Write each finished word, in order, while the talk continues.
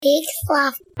Big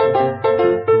fluff.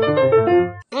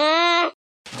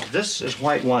 This is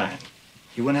white wine.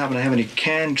 You wouldn't happen to have any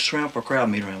canned shrimp or crab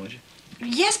meat around, would you?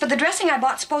 Yes, but the dressing I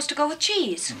bought's supposed to go with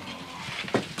cheese.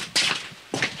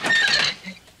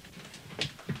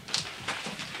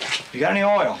 You got any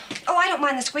oil? Oh, I don't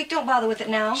mind the squeak. Don't bother with it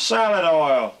now. Salad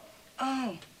oil.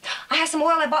 Oh. I have some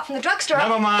oil I bought from the drugstore.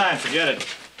 Never mind. Forget it.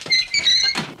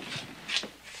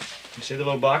 You see the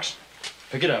little box?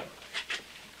 Pick it up.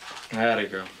 Howdy,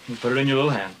 girl. You put it in your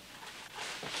little hand.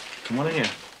 Come on in here.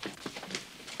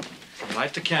 You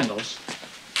light the candles.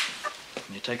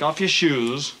 And you take off your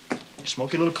shoes. You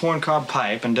smoke your little corncob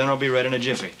pipe, and dinner will be ready in a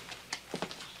jiffy.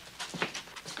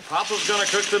 Papa's gonna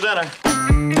cook the dinner.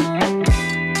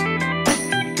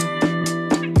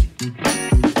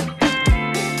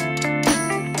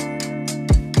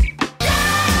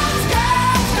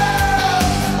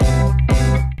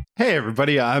 Hey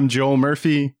everybody, I'm Joel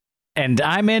Murphy. And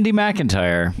I'm Andy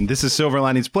McIntyre. And this is Silver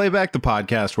Linings Playback, the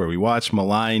podcast where we watch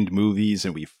maligned movies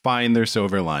and we find their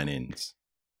silver linings.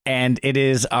 And it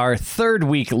is our third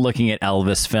week looking at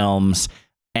Elvis films.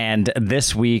 And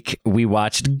this week we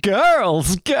watched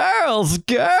Girls.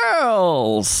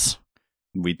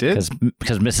 We did?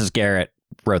 Because Mrs. Garrett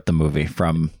wrote the movie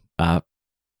from Facts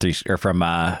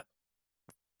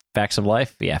of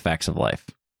Life? Yeah, Facts of Life.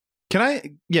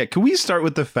 Can we start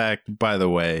with the fact, by the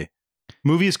way,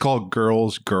 movie is called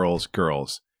Girls.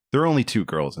 There are only two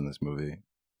girls in this movie.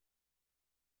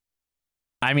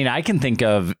 I mean, I can think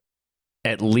of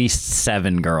at least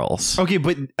 7 girls. Okay,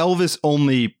 but Elvis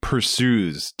only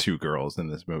pursues 2 girls in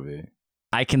this movie.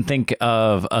 I can think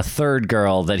of a third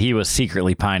girl that he was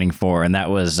secretly pining for, and that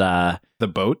was... The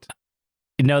boat?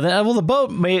 No, the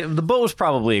boat was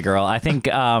probably a girl. I think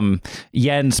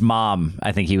Yen's mom,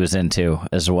 I think he was into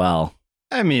as well.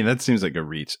 I mean, that seems like a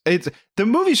reach. The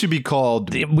movie should be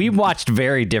called... We watched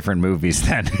very different movies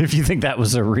then, if you think that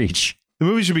was a reach. The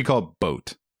movie should be called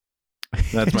Boat.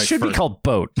 That's my It should be called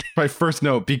Boat. My first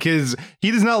note, because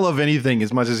he does not love anything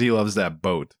as much as he loves that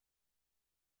boat.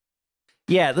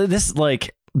 Yeah,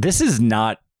 this is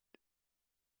not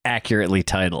accurately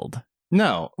titled.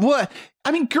 No. What?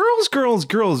 I mean,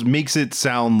 Girls makes it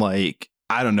sound like,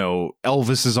 I don't know,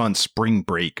 Elvis is on spring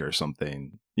break or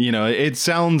something. You know, it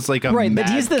sounds like a right, mad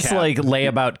but he's this cat. like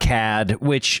layabout cad,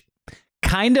 which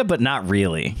kinda, but not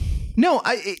really. No,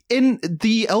 in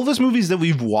the Elvis movies that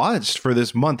we've watched for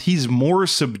this month, he's more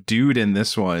subdued in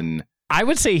this one. I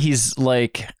would say he's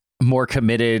like more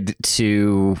committed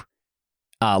to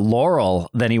Laurel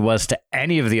than he was to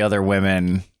any of the other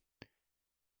women.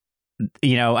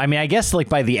 You know, I mean, I guess like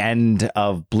by the end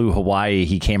of Blue Hawaii,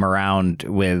 he came around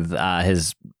with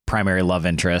his primary love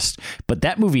interest. But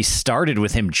that movie started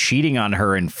with him cheating on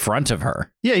her in front of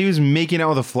her. Yeah, he was making out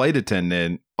with a flight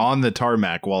attendant on the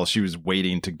tarmac while she was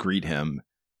waiting to greet him.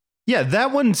 Yeah,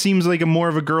 that one seems like a more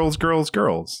of a girls.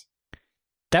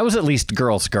 That was at least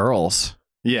girls.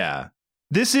 Yeah.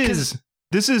 This is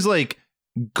like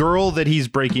girl that he's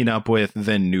breaking up with,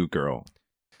 then new girl.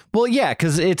 Well, yeah,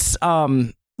 because it's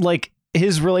like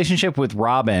his relationship with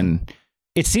Robin,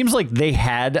 it seems like they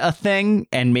had a thing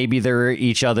and maybe they're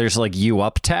each other's like you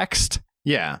up text.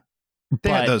 Yeah. They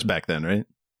had those back then, right?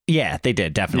 Yeah, they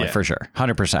did. Definitely. Yeah. For sure.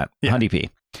 100%. Yeah.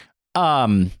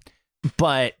 100p.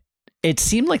 But it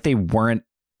seemed like they weren't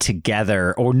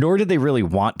together, or nor did they really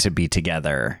want to be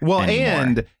together. Well, anymore.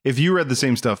 and if you read the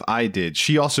same stuff I did,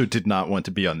 she also did not want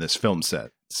to be on this film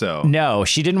set. So no,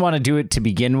 she didn't want to do it to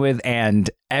begin with, and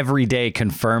every day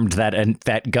confirmed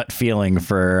that gut feeling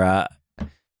for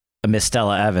Miss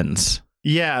Stella Evans.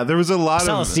 Yeah, there was a lot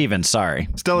Stella of Stevens.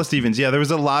 Stella Stevens. Yeah, there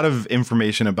was a lot of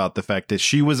information about the fact that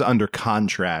she was under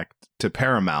contract to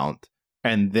Paramount,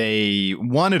 and they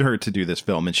wanted her to do this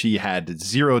film, and she had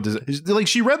zero. Like,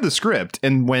 she read the script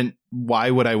and went,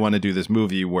 "Why would I want to do this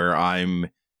movie where I'm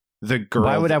the girl?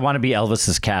 Why would I want to be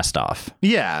Elvis's cast off?"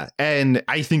 Yeah, and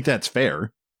I think that's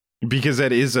fair. Because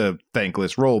that is a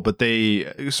thankless role, but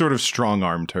they sort of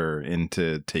strong-armed her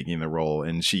into taking the role,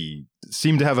 and she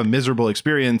seemed to have a miserable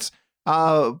experience.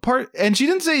 And she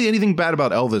didn't say anything bad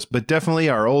about Elvis, but definitely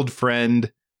our old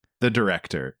friend, the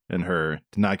director, and her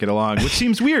did not get along, which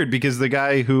seems weird because the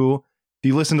guy who, if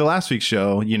you listen to last week's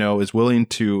show, you know, is willing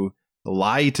to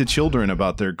lie to children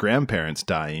about their grandparents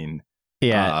dying.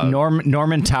 Yeah,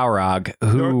 Norman Taurog,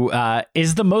 who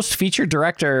is the most featured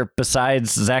director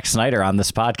besides Zack Snyder on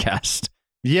this podcast.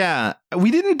 Yeah, we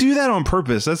didn't do that on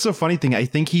purpose. That's the funny thing. I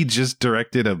think he just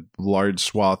directed a large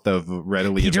swath of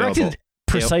readily available. He directed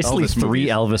precisely Elvis 3 movies.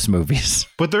 Elvis movies.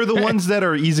 But they're the ones that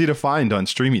are easy to find on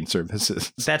streaming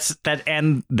services.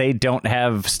 And they don't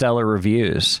have stellar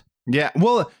reviews. Yeah,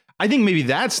 well, I think maybe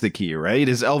that's the key, right?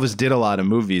 Is Elvis did a lot of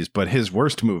movies, but his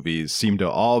worst movies seem to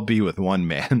all be with one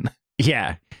man.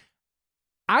 Yeah.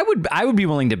 I would be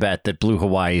willing to bet that Blue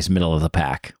Hawaii is middle of the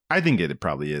pack. I think it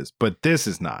probably is, but this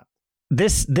is not.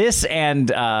 This and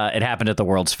It Happened at the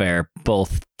World's Fair,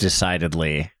 both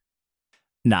decidedly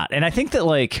not. And I think that,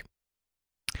 like,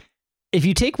 if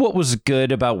you take what was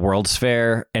good about World's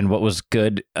Fair and what was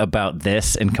good about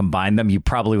this and combine them, you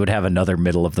probably would have another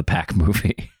middle of the pack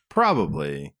movie.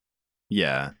 Probably.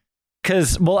 Yeah.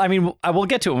 Because, well, I mean, I will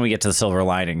get to it when we get to the Silver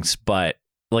Linings, but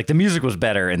like the music was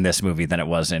better in this movie than it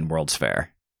was in World's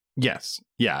Fair. Yes.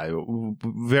 Yeah,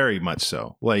 very much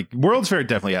so. Like, World's Fair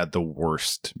definitely had the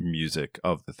worst music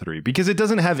of the three because it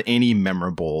doesn't have any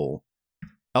memorable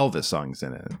Elvis songs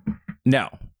in it. No.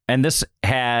 And this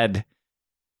had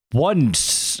one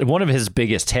of his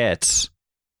biggest hits,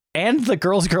 and the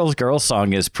Girls, Girls, Girls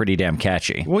song is pretty damn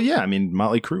catchy. Well, yeah, I mean,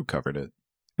 Motley Crue covered it.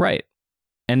 Right.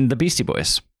 And the Beastie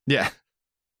Boys. Yeah.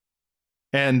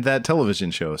 And that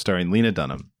television show starring Lena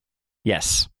Dunham.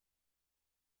 Yes.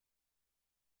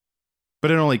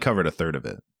 But it only covered a third of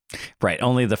it. Right.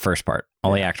 Only the first part.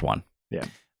 Only Act 1. Yeah.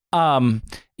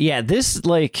 Yeah, this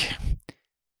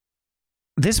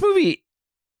movie,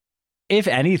 if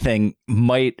anything,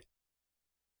 might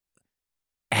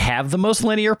have the most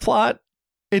linear plot.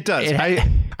 It does.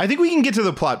 I think we can get to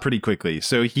the plot pretty quickly.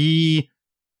 So he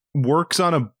works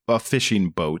on a fishing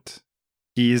boat.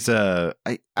 He's a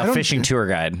fishing tour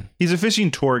guide. He's a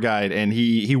fishing tour guide, and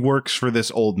he works for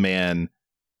this old man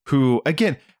who,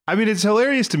 again, I mean, it's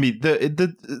hilarious to me.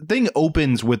 The thing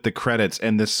opens with the credits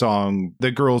and this song,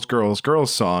 the Girls, Girls,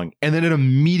 Girls song, and then it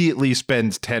immediately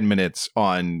spends 10 minutes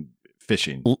on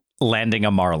fishing. Landing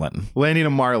a marlin.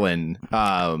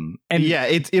 And yeah,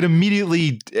 it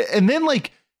immediately, and then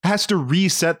like has to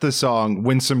reset the song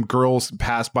when some girls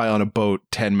pass by on a boat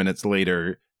 10 minutes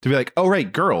later to be like, oh,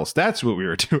 right, girls. That's what we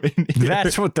were doing here.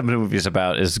 That's what the movie's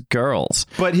about, is girls.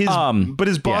 But his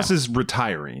boss is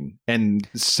retiring and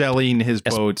selling his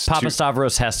boats. Papa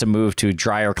Stavros has to move to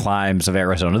drier climes of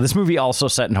Arizona. This movie also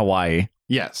set in Hawaii.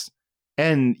 Yes.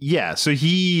 And yeah, so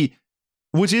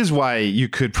which is why you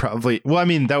could probably, well, I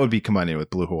mean, that would be combining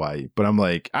with Blue Hawaii. But I'm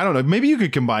like, I don't know, maybe you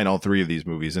could combine all three of these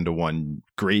movies into one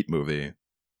great movie.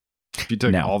 If you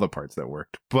took all the parts that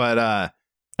worked. But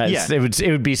yeah,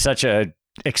 it would be such a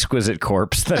exquisite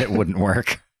corpse that it wouldn't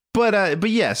work. But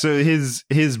yeah, so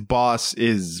his boss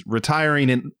is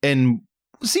retiring and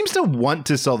seems to want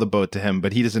to sell the boat to him,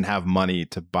 but he doesn't have money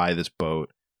to buy this boat.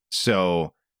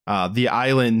 So the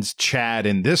island's Chad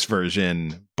in this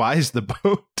version buys the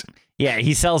boat. Yeah,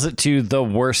 he sells it to the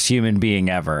worst human being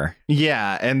ever.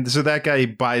 Yeah, and so that guy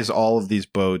buys all of these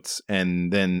boats,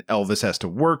 and then Elvis has to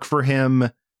work for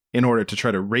him in order to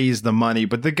try to raise the money,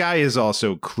 but the guy is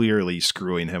also clearly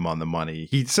screwing him on the money.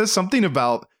 He says something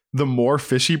about the more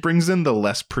fish he brings in, the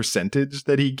less percentage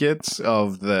that he gets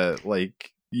of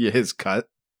his cut.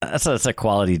 That's a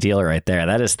quality deal right there.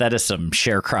 That is some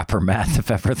sharecropper math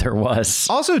if ever there was.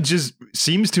 Also, just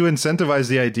seems to incentivize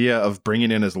the idea of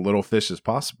bringing in as little fish as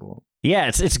possible.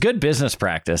 Yeah, it's good business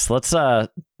practice. Let's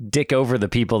dick over the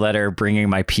people that are bringing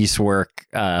my piecework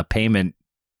payment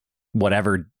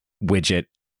whatever widget.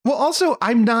 Well, also,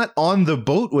 I'm not on the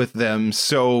boat with them,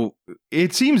 so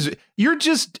it seems you're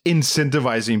just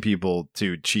incentivizing people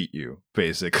to cheat you,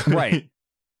 basically. Right.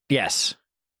 Yes.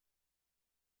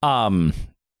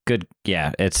 Good.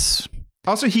 Yeah, it's...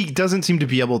 Also, he doesn't seem to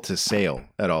be able to sail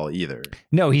at all, either.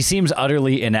 No, he seems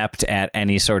utterly inept at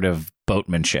any sort of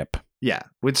boatmanship. Yeah,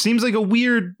 which seems like a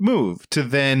weird move to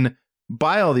then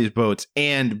buy all these boats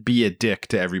and be a dick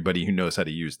to everybody who knows how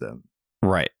to use them.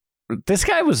 Right. This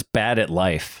guy was bad at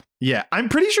life. Yeah, I'm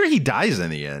pretty sure he dies in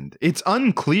the end. It's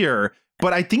unclear,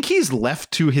 but I think he's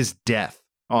left to his death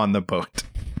on the boat.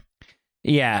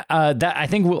 Yeah, that I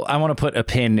think I want to put a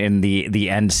pin in the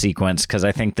end sequence because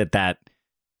I think that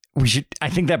we should. I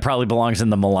think that probably belongs in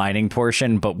the maligning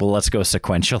portion, but let's go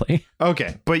sequentially.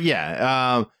 Okay, but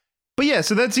yeah,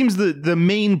 so that seems the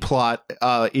main plot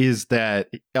is that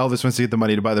Elvis wants to get the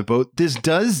money to buy the boat. This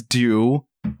does do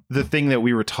the thing that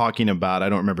we were talking about. I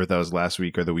don't remember if that was last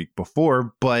week or the week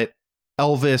before, but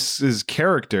Elvis's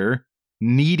character,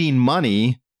 needing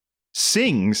money,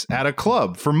 sings at a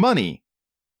club for money.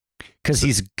 Because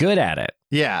he's good at it.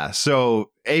 Yeah,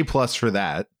 so A+ for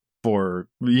that, for,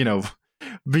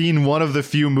 being one of the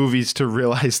few movies to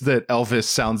realize that Elvis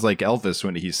sounds like Elvis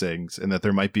when he sings and that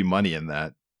there might be money in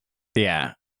that.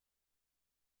 Yeah.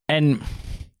 And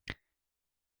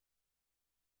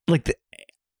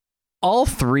all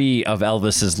three of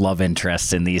Elvis's love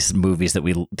interests in these movies that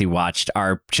we watched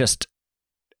are just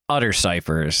utter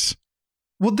ciphers.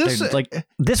 Well, this like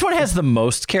this one has the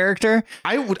most character.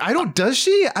 I don't. Does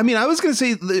she? I mean, I was gonna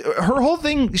say her whole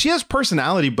thing. She has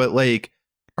personality, but like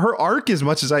her arc, as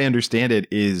much as I understand it,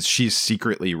 is she's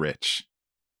secretly rich.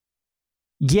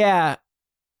 Yeah,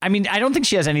 I mean, I don't think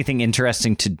she has anything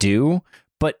interesting to do,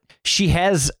 but she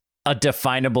has a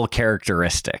definable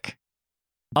characteristic.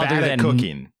 Bad other at than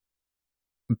cooking.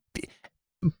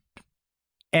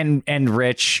 And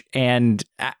rich, and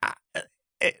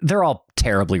they're all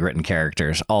terribly written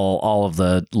characters, all of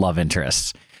the love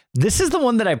interests. This is the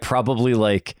one that I probably,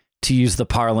 like, to use the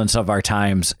parlance of our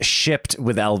times, shipped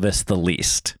with Elvis the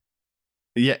least.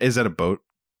 Yeah, is that a boat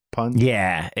pun?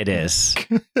 Yeah, it is.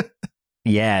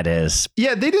 Yeah, it is.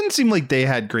 Yeah, they didn't seem like they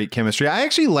had great chemistry. I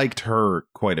actually liked her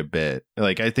quite a bit.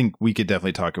 Like, I think we could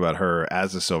definitely talk about her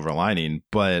as a silver lining.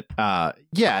 But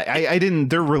yeah, I didn't.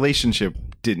 Their relationship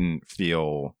didn't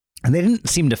feel. And they didn't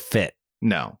seem to fit.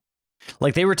 No.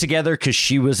 Like they were together because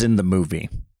she was in the movie.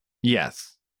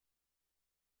 Yes.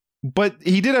 But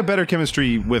he did have better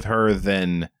chemistry with her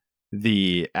than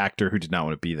the actor who did not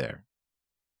want to be there.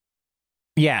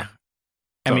 Yeah.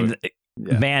 I mean,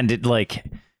 yeah. Man,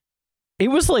 it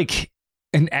was like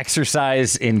an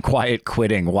exercise in quiet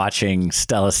quitting watching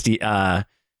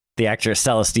the actress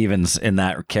Stella Stevens in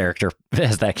that character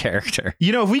as that character.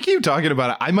 You know, if we keep talking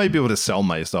about it, I might be able to sell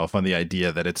myself on the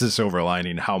idea that it's a silver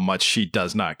lining how much she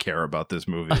does not care about this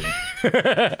movie.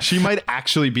 She might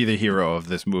actually be the hero of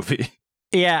this movie.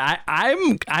 Yeah,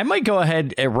 I might go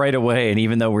ahead right away, and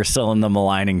even though we're still in the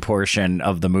maligning portion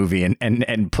of the movie,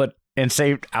 and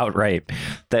say outright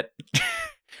that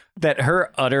that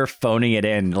her utter phoning it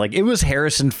in, like it was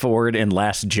Harrison Ford in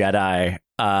Last Jedi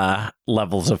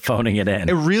levels of phoning it in.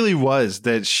 It really was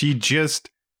that she just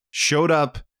showed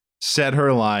up, said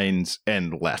her lines,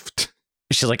 and left.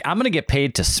 She's like, I'm going to get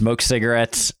paid to smoke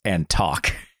cigarettes and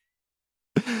talk.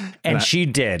 And she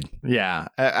did. Yeah.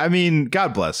 I mean,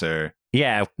 God bless her.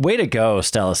 Yeah. Way to go,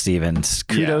 Stella Stevens.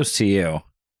 Kudos to you.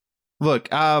 Look,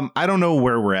 I don't know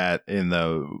where we're at in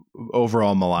the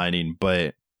overall maligning,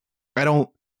 but I don't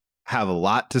have a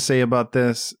lot to say about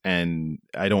this, and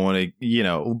I don't want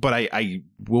to, but I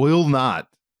will not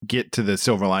get to the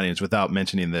silver linings without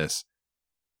mentioning this.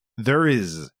 There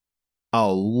is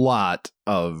a lot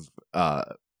of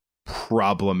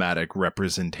problematic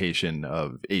representation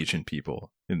of Asian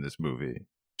people in this movie,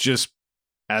 just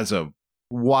as a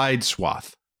wide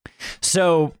swath.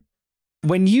 So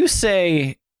when you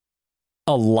say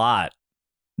a lot,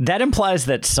 that implies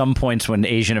that some points when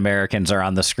Asian Americans are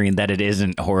on the screen, that it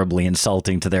isn't horribly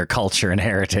insulting to their culture and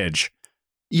heritage.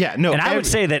 Yeah, no. And I would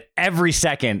say that every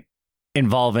second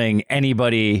involving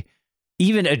anybody,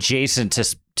 even adjacent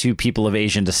to people of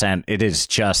Asian descent, it is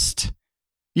just...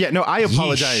 Yeah, no, I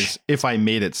apologize if I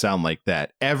made it sound like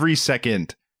that. Every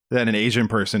second that an Asian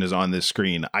person is on this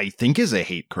screen, I think is a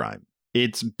hate crime.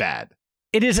 It's bad.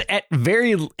 It is at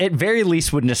very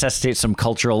least would necessitate some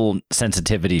cultural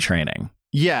sensitivity training.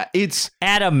 Yeah, it's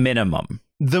at a minimum.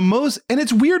 The most, and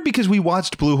it's weird because we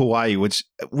watched Blue Hawaii, which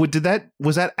was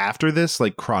that after this,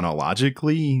 like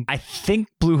chronologically? I think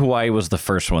Blue Hawaii was the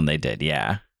first one they did.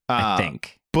 Yeah, I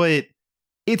think. But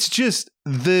it's just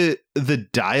the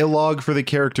dialogue for the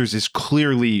characters is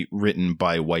clearly written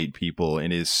by white people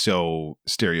and is so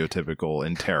stereotypical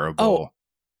and terrible.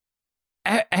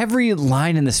 Every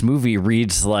line in this movie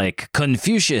reads like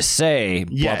Confucius say,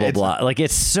 blah, blah, blah. Like,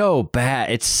 it's so bad.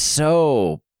 It's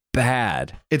so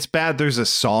bad. It's bad. There's a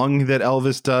song that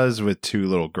Elvis does with two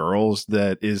little girls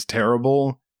that is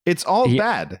terrible. It's all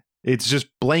bad. It's just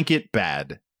blanket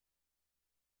bad.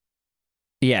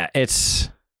 Yeah, it's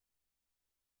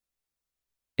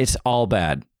all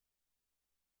bad.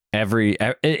 Every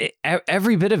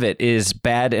bit of it is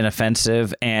bad and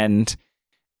offensive. And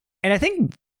I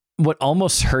think what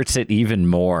almost hurts it even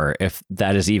more, if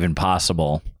that is even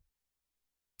possible,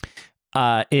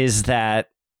 is that,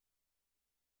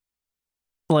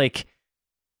 like,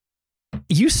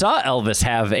 you saw Elvis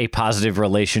have a positive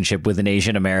relationship with an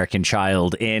Asian American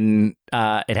child in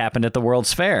It Happened at the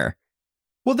World's Fair.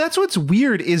 Well, that's what's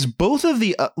weird is both of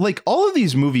the all of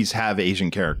these movies have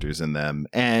Asian characters in them.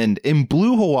 And in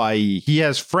Blue Hawaii, he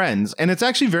has friends, and it's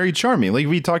actually very charming. Like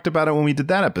we talked about it when we did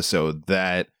that episode,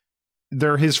 that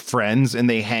they're his friends and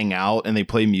they hang out and they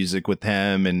play music with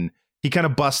him. And he kind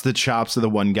of busts the chops of the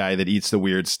one guy that eats the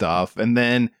weird stuff. And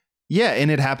then, yeah, and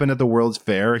It Happened at the World's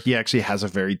Fair, he actually has a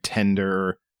very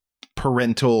tender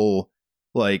parental,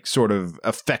 like, sort of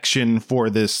affection for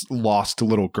this lost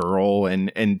little girl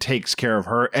and takes care of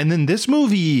her. And then this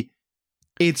movie,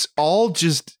 it's all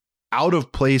just out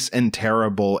of place and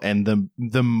terrible and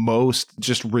the most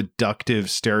just reductive,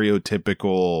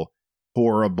 stereotypical,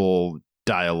 horrible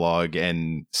dialogue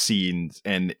and scenes,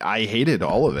 and I hated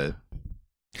all of it.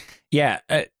 Yeah,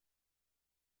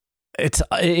 it's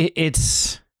I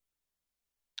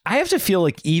have to feel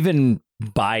like even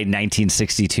by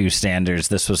 1962 standards,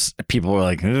 this was, people were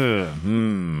like,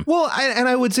 ugh, Well,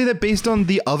 I would say that based on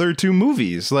the other two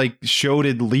movies, like, showed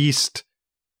at least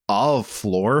a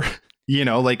floor,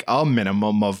 like a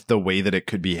minimum of the way that it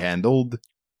could be handled.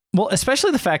 Well,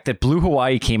 especially the fact that Blue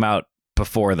Hawaii came out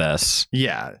before this.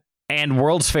 Yeah. And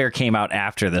World's Fair came out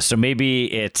after this. So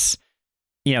maybe it's,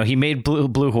 he made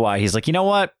Blue Hawaii. He's like, you know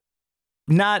what?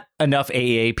 Not enough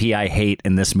AAP I hate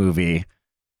in this movie.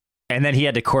 And then he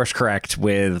had to course correct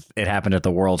with It Happened at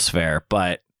the World's Fair.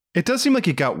 But it does seem like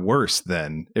it got worse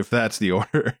then, if that's the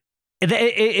order.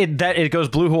 It goes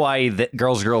Blue Hawaii,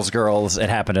 Girls, Girls, Girls. It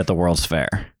Happened at the World's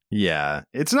Fair. Yeah,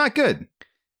 it's not good.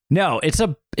 No, it's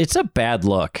a bad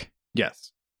look.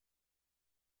 Yes.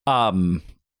 And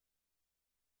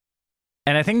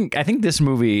I think this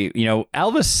movie,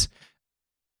 Elvis,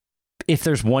 if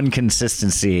there's one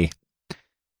consistency,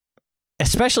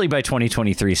 especially by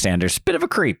 2023 standards, bit of a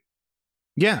creep.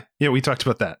 Yeah, we talked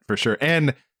about that for sure,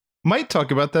 and might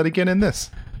talk about that again in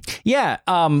this. Yeah,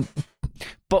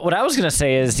 but what I was gonna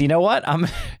say is, you know what?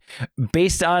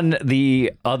 Based on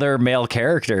the other male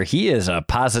character, he is a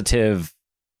positive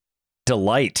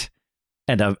delight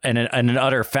and an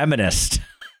utter feminist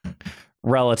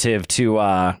relative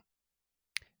to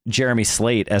Jeremy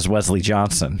Slate as Wesley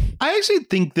Johnson. I actually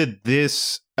think that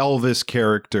this Elvis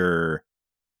character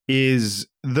is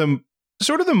the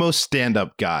sort of the most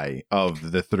stand-up guy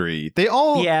of the three. They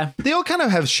all kind of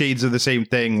have shades of the same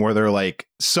thing, where they're like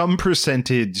some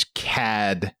percentage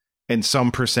cad and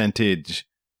some percentage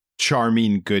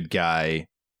charming good guy.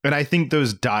 And I think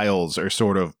those dials are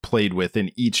sort of played with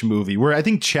in each movie, where I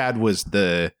think Chad was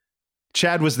the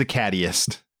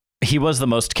cattiest. He was the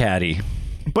most catty.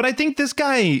 But I think this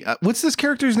guy, what's this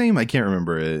character's name? I can't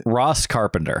remember it. Ross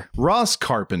Carpenter.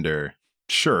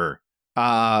 Sure.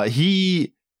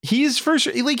 He's for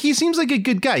sure, like, he seems like a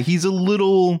good guy. He's a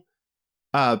little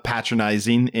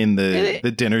patronizing in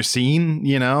the dinner scene,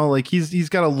 like he's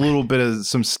got a little bit of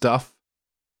some stuff.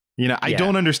 I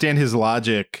don't understand his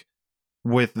logic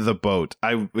with the boat.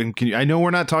 I know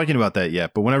we're not talking about that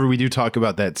yet, but whenever we do talk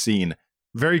about that scene,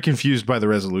 very confused by the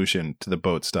resolution to the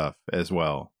boat stuff as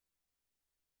well.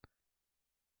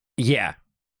 Yeah.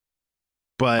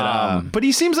 But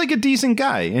he seems like a decent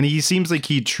guy, and he seems like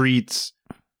he treats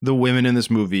the women in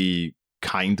this movie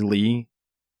kindly,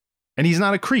 and he's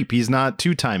not a creep. He's not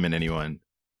two-timing anyone.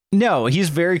 No, he's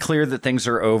very clear that things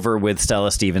are over with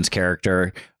Stella Stevens'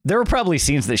 character. There were probably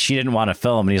scenes that she didn't want to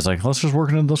film, and he's like, let's just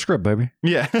work it into the script, baby.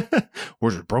 Yeah.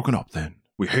 We're just broken up then.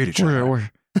 We hate each other.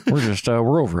 We're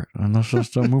over it, and let's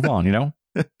just move on,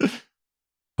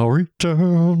 I'll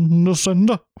return to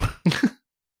sender.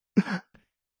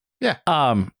 Yeah.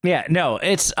 Yeah, no,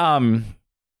 it's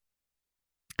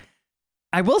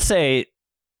I will say,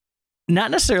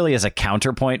 not necessarily as a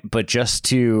counterpoint, but just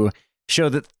to show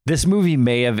that this movie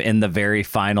may have, in the very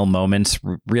final moments,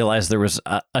 realized there was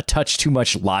a touch too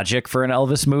much logic for an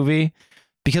Elvis movie,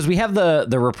 because we have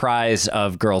the reprise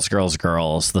of Girls, Girls,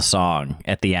 Girls, the song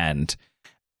at the end,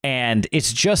 and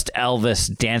it's just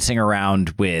Elvis dancing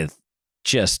around with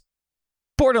just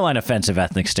borderline offensive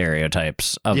ethnic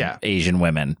stereotypes of Asian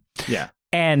women. Yeah.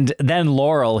 And then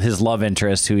Laurel, his love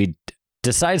interest, who he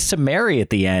decides to marry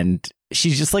at the end,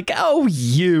 she's just like, oh,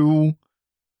 you.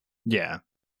 Yeah.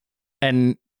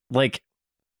 And like,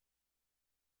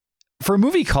 for a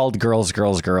movie called Girls,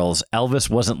 Girls, Girls, Elvis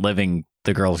wasn't living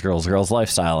the Girls, Girls, Girls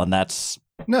lifestyle. And that's,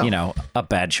 a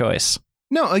bad choice.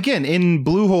 No, again, in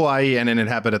Blue Hawaii and in It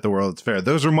Happened at the World's Fair,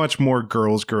 those are much more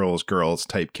girls, girls, girls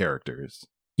type characters.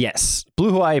 Yes.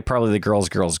 Blue Hawaii, probably the girls,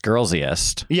 girls,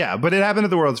 girlsiest. Yeah, but It Happened at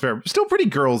the World's Fair, still pretty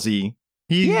girlsy.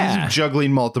 He's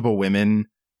juggling multiple women,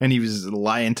 and he was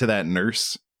lying to that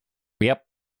nurse. Yep.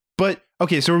 But,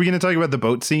 okay, so are we going to talk about the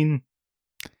boat scene?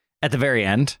 At the very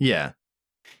end? Yeah.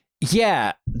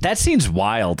 Yeah, that scene's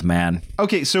wild, man.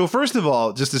 Okay, so first of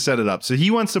all, just to set it up, so he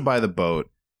wants to buy the boat.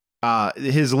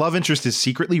 His love interest is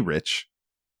secretly rich,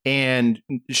 and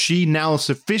she now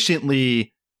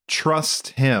sufficiently trusts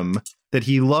him that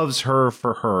he loves her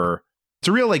for her. It's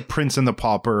a real, like, Prince and the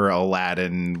Pauper,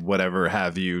 Aladdin, whatever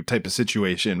have you type of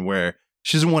situation, where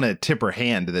she doesn't want to tip her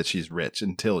hand that she's rich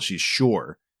until she's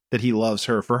sure that he loves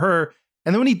her for her.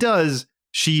 And then when he does,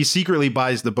 she secretly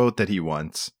buys the boat that he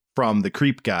wants from the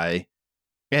creep guy,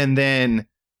 and then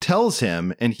tells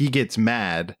him, and he gets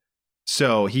mad.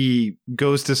 So he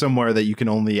goes to somewhere that you can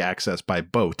only access by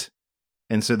boat.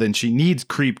 And so then she needs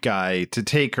creep guy to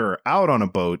take her out on a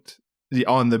boat,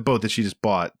 on the boat that she just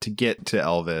bought, to get to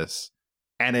Elvis.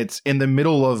 and it's in the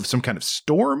middle of some kind of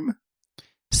storm.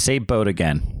 Say boat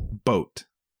again. Boat.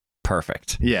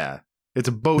 Perfect. Yeah. It's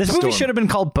a boat This storm. movie should have been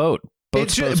called Boat.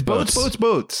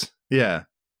 Boats. Yeah.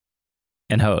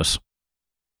 And Hose.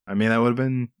 I mean, that would have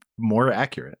been more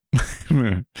accurate.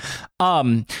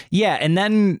 Yeah, and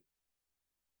then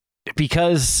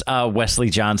because Wesley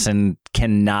Johnson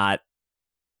cannot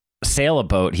sail a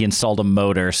boat, he installed a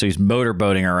motor, so he's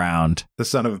motorboating around. The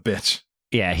son of a bitch.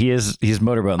 Yeah, he's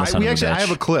motorboating the son of a bitch. I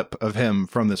have a clip of him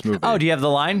from this movie. Oh, do you have the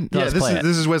line? Yeah,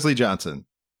 this is Wesley Johnson.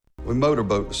 We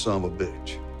motorboat the son of a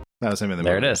bitch. That was him in the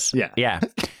there movie. It is. Yeah. Yeah.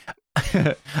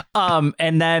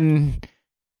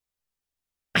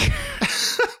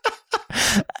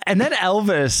 And then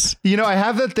Elvis. You know, I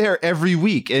have that there every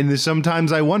week, and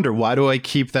sometimes I wonder, why do I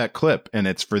keep that clip? And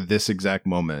it's for this exact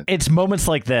moment. It's moments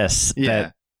like this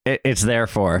that it's there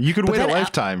for. You could wait a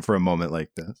lifetime for a moment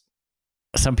like this.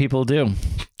 Some people do.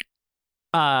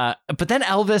 But then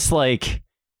Elvis like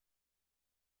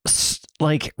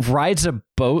rides a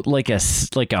boat like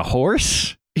a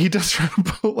horse. He does ride a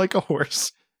boat like a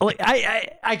horse. Like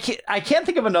I can't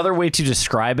think of another way to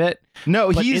describe it.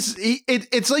 No,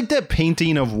 it's like that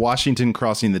painting of Washington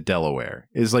crossing the Delaware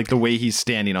is like the way he's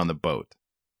standing on the boat.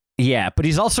 Yeah, but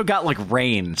he's also got like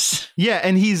reins. Yeah,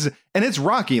 and it's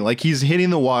rocky, like he's hitting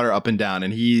the water up and down,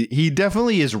 and he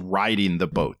definitely is riding the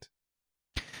boat.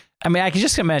 I mean, I can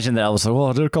just imagine that Elvis like, well,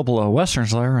 I did a couple of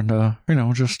westerns there, and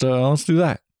let's do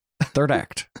that. Third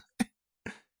act.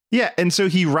 Yeah, and so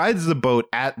he rides the boat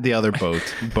at the other boat,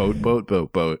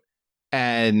 boat,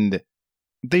 and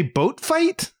they boat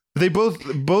fight. They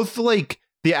both like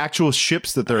the actual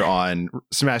ships that they're on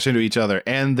smash into each other,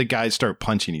 and the guys start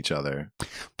punching each other.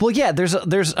 Well, yeah, there's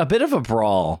a bit of a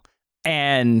brawl,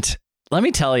 and let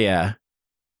me tell you,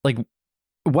 like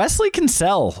Wesley can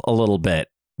sell a little bit.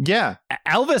 Yeah,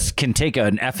 Elvis can take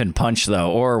an effing punch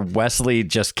though, or Wesley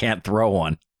just can't throw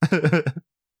one.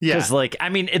 Yeah, because like I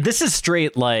mean, this is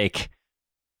straight like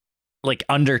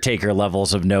Undertaker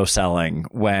levels of no selling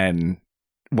when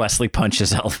Wesley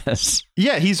punches Elvis.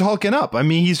 Yeah, he's hulking up. I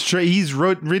mean, he's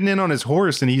ridden in on his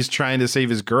horse and he's trying to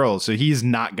save his girl, so he's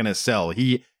not gonna sell.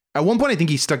 He at one point I think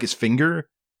he stuck his finger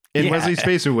in Wesley's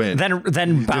face and went.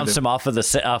 Then bounced him off of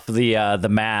the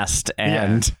mast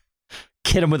and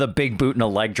hit him with a big boot and a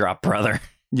leg drop, brother.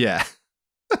 Yeah.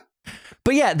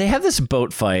 But yeah, they have this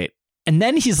boat fight, and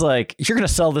then he's like, "You're gonna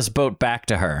sell this boat back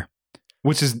to her,"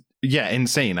 which is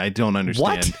insane. I don't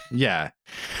understand. What? Yeah.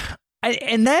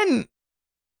 And then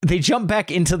they jump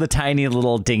back into the tiny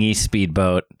little dinghy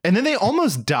speedboat. And then they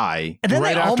almost die. And then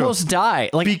they almost die.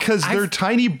 Like because their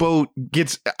tiny boat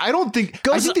goes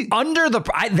under the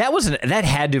that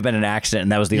had to have been an accident,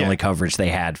 and that was the only coverage they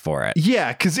had for it.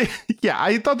 Yeah, because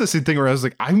I thought the same thing where I was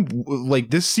like, I'm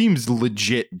like, this seems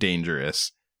legit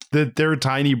dangerous. That their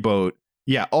tiny boat,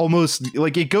 almost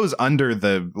like it goes under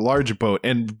the large boat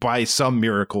and by some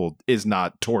miracle is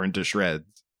not torn to shreds.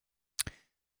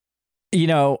 You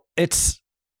know, it's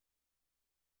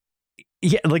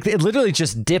like it literally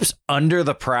just dips under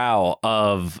the prow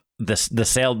of the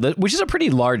sail, which is a pretty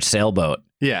large sailboat.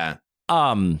 Yeah.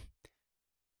 And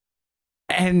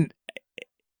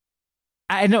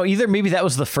I know either maybe that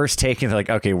was the first take and they're like,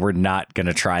 okay, we're not going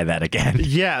to try that again.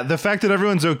 Yeah. The fact that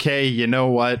everyone's okay, you know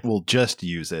what? We'll just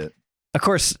use it. Of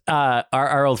course,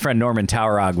 our old friend Norman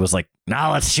Taurog was like,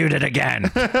 now let's shoot it again.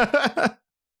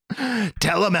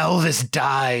 Tell him Elvis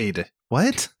died.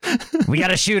 What? We got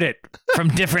to shoot it from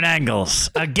different angles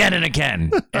again and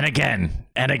again and again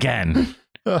and again.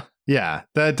 Yeah,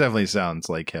 that definitely sounds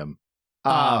like him.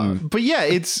 But yeah,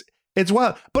 it's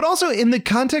wild. But also in the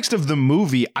context of the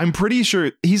movie, I'm pretty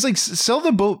sure he's like, sell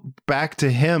the boat back to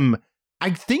him. I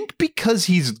think because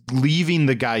he's leaving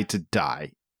the guy to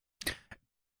die.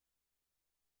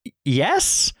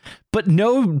 Yes, but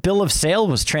no bill of sale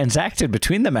was transacted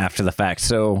between them after the fact.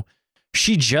 So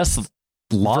she just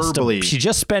lost. She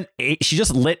just lit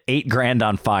 $8,000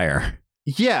 on fire.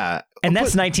 Yeah. And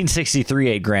that's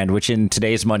 1963 $8,000, which in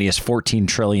today's money is $14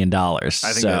 trillion. I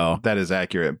think that is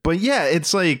accurate. But yeah,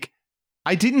 it's like,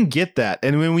 I didn't get that.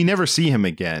 And when we never see him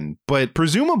again, but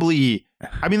presumably,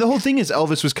 I mean, the whole thing is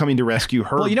Elvis was coming to rescue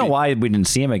her. Well, you know why we didn't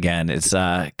see him again? It's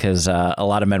because a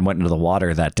lot of men went into the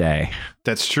water that day.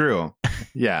 That's true.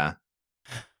 Yeah.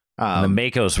 And the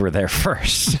Makos were there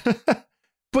first.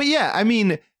 But yeah, I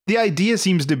mean, the idea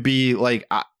seems to be like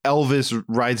Elvis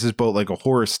rides his boat like a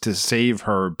horse to save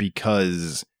her,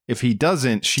 because if he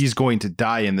doesn't, she's going to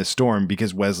die in the storm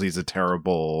because Wesley's a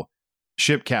terrible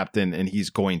ship captain and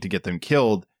he's going to get them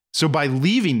killed. So by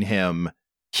leaving him,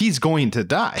 he's going to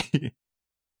die.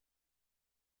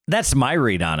 That's my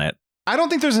read on it. I don't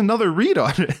think there's another read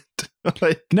on it.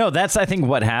 Like, No, that's I think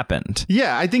what happened.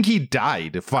 yeah, I think he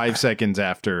died 5 seconds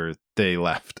after they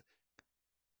left.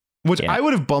 Which Yeah. I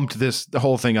would have bumped the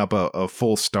whole thing up a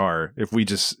full star if we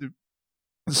just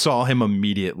saw him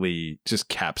immediately just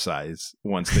capsize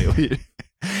once they leave.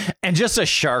 And just a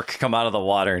shark come out of the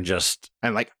water and just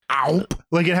And like, ow!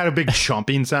 Like it had a big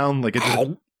chomping sound. Like it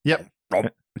just, yep.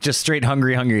 just straight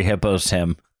hungry hippos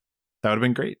him. That would have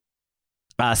been great.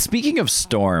 Speaking of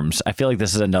storms, I feel like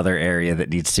this is another area that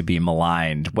needs to be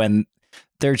maligned when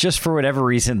they're just for whatever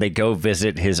reason they go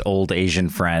visit his old Asian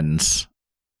friends.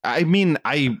 I mean,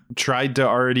 I tried to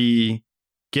already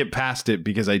get past it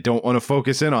because I don't want to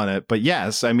focus in on it. But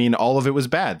yes, I mean, all of it was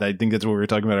bad. I think that's what we were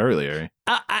talking about earlier.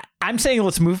 I'm saying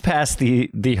let's move past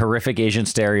the horrific Asian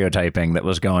stereotyping that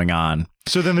was going on.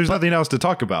 So then there's nothing else to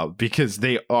talk about because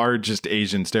they are just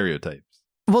Asian stereotypes.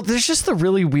 Well, there's just the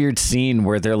really weird scene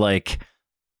where they're like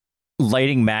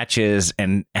lighting matches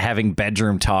and having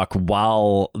bedroom talk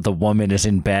while the woman is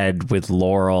in bed with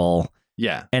Laurel.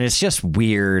 Yeah. And it's just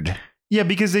weird. Yeah,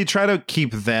 because they try to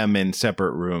keep them in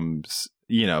separate rooms,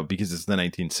 you know, because it's the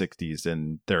 1960s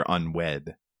and they're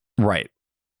unwed. Right.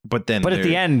 But then But at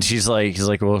the end, he's like,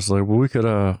 well, we could,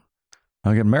 I'll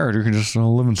get married. You can just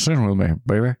live in sin with me,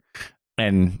 baby.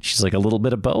 And she's like a little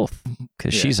bit of both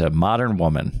because she's a modern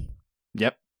woman.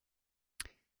 Yep.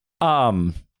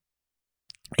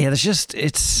 Yeah, there's just,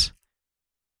 it's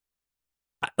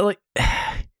like,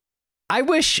 I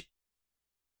wish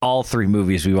all three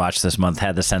movies we watched this month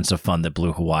had the sense of fun that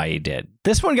Blue Hawaii did.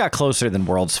 This one got closer than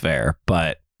World's Fair,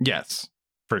 but yes,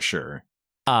 for sure.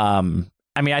 I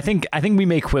mean, I think we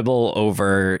may quibble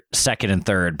over second and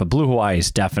third, but Blue Hawaii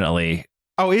is definitely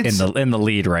it's in the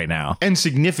lead right now, and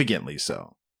significantly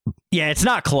so. Yeah, it's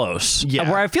not close.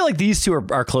 Yeah, where I feel like these two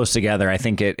are close together. I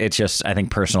think it's just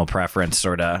personal preference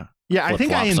sort of. Yeah, I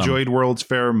think I enjoyed World's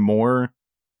Fair more,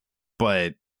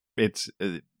 but it's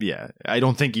I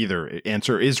don't think either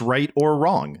answer is right or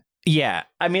wrong. Yeah,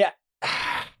 I mean,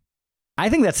 I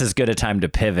think that's as good a time to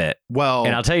pivot. Well,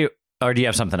 and I'll tell you. Or do you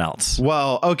have something else?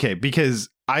 Well, okay, because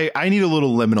I need a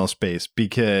little liminal space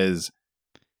because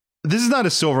this is not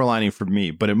a silver lining for me,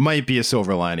 but it might be a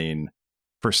silver lining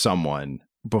for someone.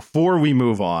 Before we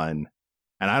move on,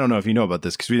 and I don't know if you know about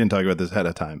this because we didn't talk about this ahead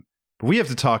of time, but we have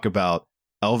to talk about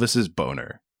Elvis's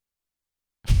boner.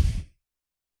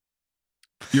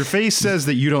 Your face says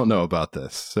that you don't know about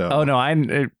this. So. Oh, no,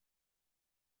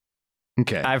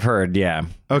 okay. I've heard, yeah.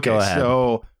 Okay, Go ahead.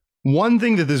 So one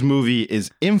thing that this movie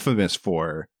is infamous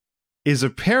for is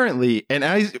apparently, and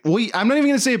I'm not even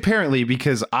going to say apparently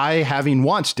because I, having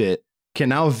watched it, can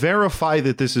now verify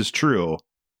that this is true.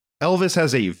 Elvis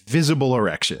has a visible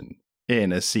erection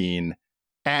in a scene,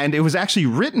 and it was actually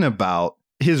written about.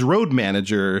 His road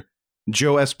manager,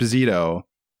 Joe Esposito,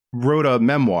 wrote a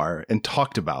memoir and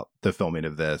talked about the filming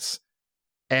of this.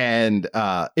 And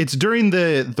it's during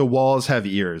the Walls Have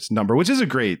Ears number, which is a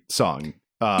great song.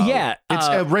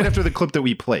 It's right after the clip that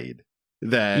we played.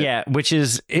 Which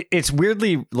is it's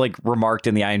weirdly like remarked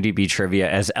in the IMDb trivia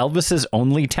as Elvis's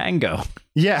only tango.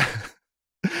 Yeah,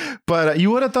 but you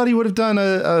would have thought he would have done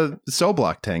a cell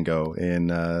block tango in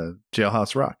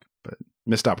Jailhouse Rock, but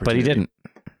missed opportunity. But he didn't.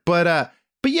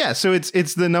 But yeah, so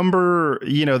it's the number,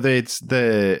 you know, it's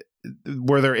the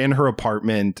where they're in her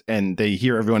apartment and they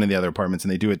hear everyone in the other apartments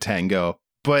and they do a tango.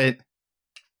 But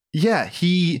yeah,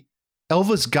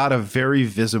 Elvis got a very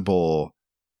visible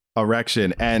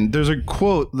erection. And there's a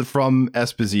quote from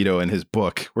Esposito in his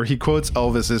book where he quotes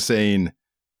Elvis as saying,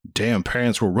 "Damn,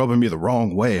 parents were rubbing me the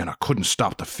wrong way and I couldn't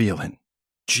stop the feeling.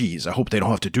 Geez, I hope they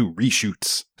don't have to do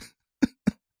reshoots."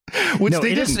 Which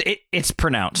they didn't. It's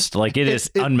pronounced. Like it is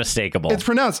unmistakable. It's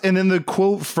pronounced. And then the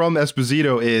quote from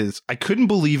Esposito is, "I couldn't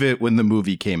believe it when the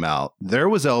movie came out. There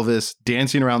was Elvis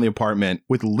dancing around the apartment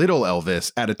with little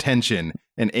Elvis at attention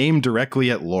and aimed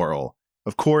directly at Laurel.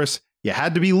 Of course, you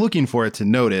had to be looking for it to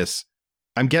notice.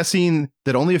 I'm guessing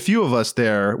that only a few of us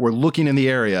there were looking in the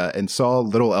area and saw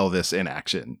little Elvis in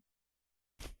action."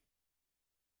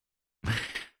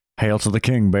 Hail to the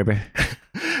king, baby.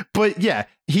 But yeah,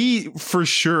 he for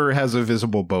sure has a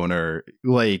visible boner.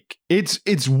 Like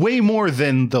it's way more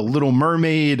than The Little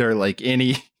Mermaid or like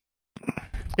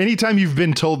anytime you've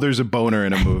been told there's a boner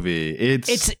in a movie.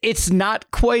 It's not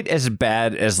quite as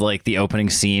bad as like the opening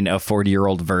scene of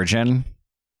 40-Year-Old Virgin.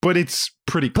 But it's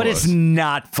pretty close. But it's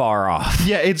not far off.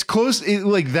 Yeah, it's close.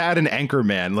 Like that and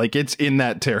Anchorman. Like it's in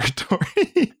that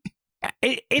territory.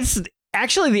 It's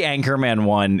actually the Anchorman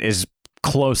one is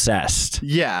closest.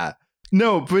 Yeah.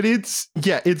 No, but it's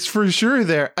for sure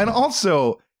there. And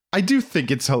also, I do think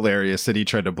it's hilarious that he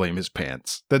tried to blame his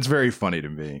pants. That's very funny to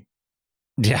me.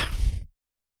 Yeah.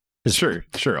 Sure,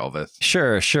 Elvis.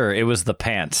 Sure. It was the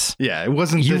pants. Yeah, it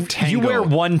wasn't the tango. You wear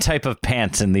one type of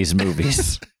pants in these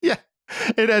movies. Yeah.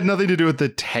 It had nothing to do with the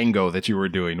tango that you were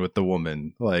doing with the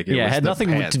woman. Like, it had nothing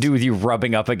to do with you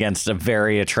rubbing up against a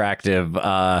very attractive.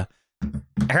 Her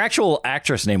actual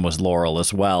actress name was Laurel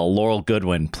as well. Laurel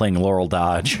Goodwin playing Laurel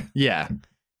Dodge. Yeah.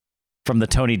 From the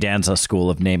Tony Danza school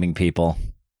of naming people.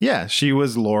 Yeah, she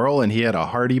was Laurel and he had a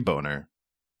hearty boner.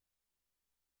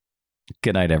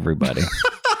 Good night, everybody.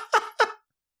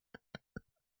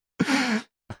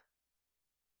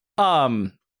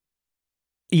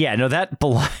 Yeah, no, that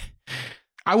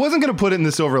I wasn't going to put it in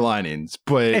the silver linings,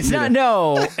 but it's not.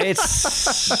 No,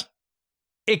 it's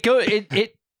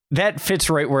it that fits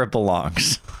right where it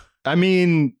belongs. I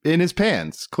mean, in his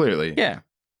pants, clearly. Yeah,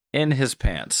 in his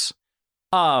pants.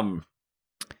 All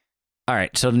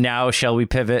right, so now shall we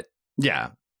pivot? Yeah,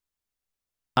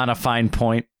 on a fine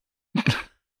point at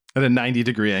a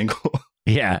 90-degree angle.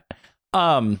 Yeah.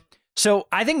 So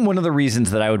I think one of the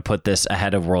reasons that I would put this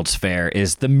ahead of World's Fair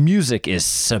is the music is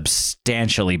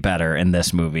substantially better in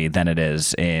this movie than it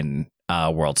is in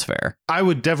World's Fair. I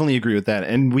would definitely agree with that.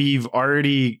 And we've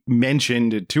already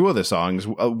mentioned two of the songs,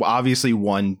 obviously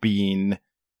one being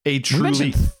a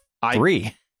truly...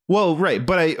 three. Well, right.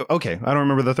 But I don't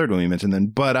remember the third one we mentioned then.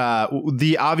 But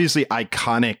the obviously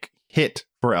iconic hit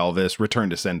for Elvis, Return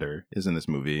to Sender, is in this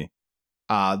movie.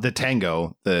 The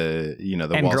tango, the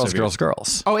and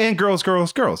Girls. Oh, and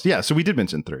Girls. Yeah, so we did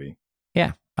mention three.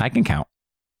 Yeah, I can count.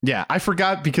 Yeah, I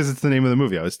forgot because it's the name of the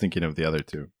movie. I was thinking of the other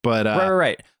two. But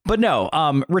right. But no,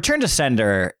 Return to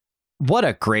Sender, what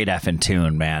a great effing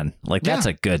tune, man. Like, that's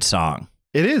a good song.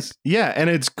 It is. Yeah, and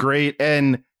it's great.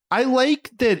 And I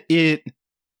like that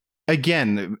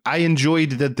again, I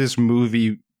enjoyed that this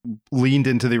movie leaned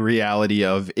into the reality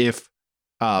of if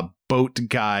boat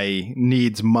guy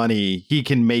needs money, he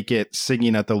can make it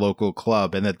singing at the local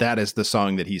club, and that is the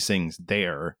song that he sings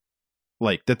there.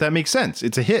 Like, that makes sense.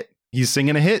 It's a hit. He's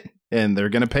singing a hit and they're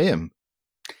going to pay him.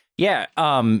 Yeah.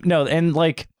 No. And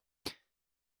like,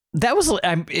 that was,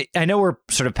 I know we're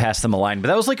sort of past the line, but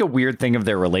that was like a weird thing of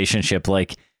their relationship.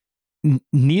 Like,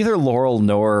 neither Laurel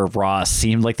nor Ross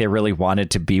seemed like they really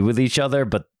wanted to be with each other,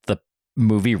 but the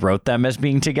movie wrote them as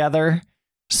being together.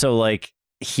 So like,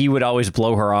 he would always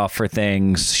blow her off for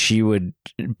things. She would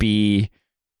be,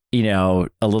 a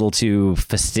little too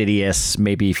fastidious,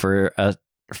 maybe for a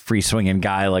free swinging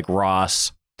guy like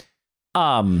Ross.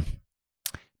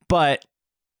 But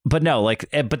no, like,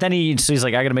 but then he's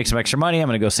like, I got to make some extra money. I'm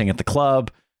going to go sing at the club.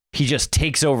 He just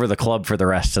takes over the club for the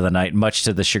rest of the night, much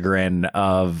to the chagrin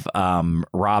of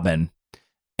Robin.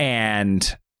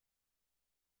 And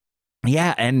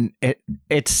yeah, and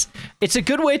it's a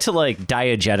good way to like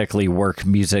diegetically work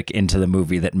music into the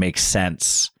movie that makes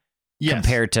sense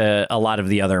compared to a lot of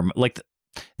the other, like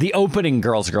the opening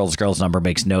Girls number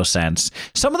makes no sense.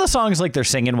 Some of the songs like they're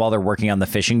singing while they're working on the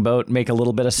fishing boat make a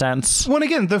little bit of sense. Well,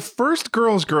 again, the first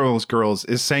Girls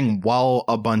is sang while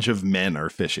a bunch of men are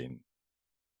fishing.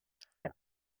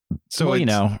 So well,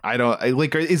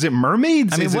 is it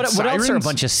mermaids? I mean, what else are a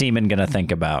bunch of seamen going to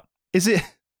think about? Is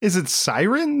it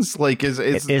sirens? Like, are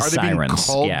they sirens, being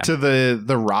called to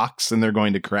the rocks and they're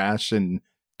going to crash and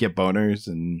get boners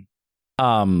and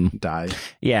die?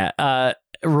 Yeah.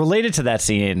 Related to that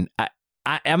scene,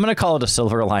 I'm going to call it a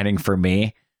silver lining for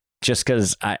me, just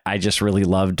because I just really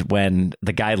loved when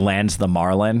the guy lands the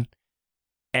marlin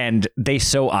and they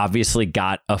so obviously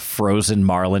got a frozen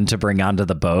marlin to bring onto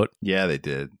the boat. Yeah, they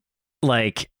did.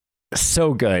 Like,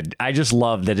 so good. I just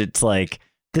love that it's like,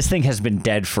 this thing has been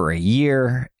dead for a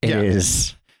year. It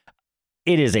is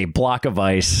a block of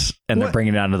ice and they're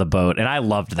bringing it onto the boat. And I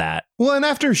loved that. Well, and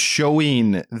after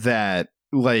showing that,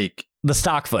 like, the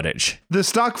stock footage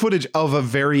of a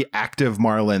very active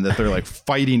marlin that they're like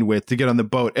fighting with to get on the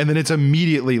boat, and then it's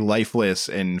immediately lifeless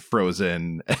and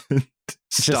frozen and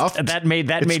stuff. That made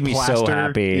me so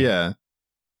happy. Yeah.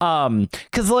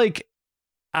 Because like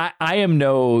I am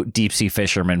no deep sea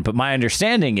fisherman, but my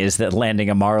understanding is that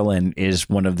landing a marlin is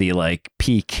one of the like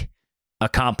peak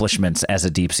accomplishments as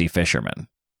a deep sea fisherman.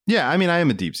 Yeah, I mean, I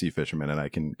am a deep sea fisherman and I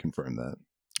can confirm that.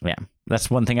 Yeah,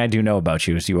 that's one thing I do know about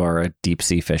you is you are a deep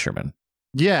sea fisherman.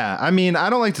 Yeah, I mean,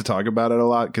 I don't like to talk about it a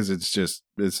lot because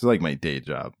it's like my day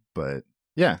job. But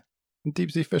yeah, I'm a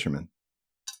deep sea fisherman.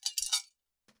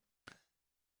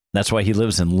 That's why he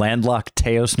lives in landlocked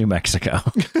Teos, New Mexico.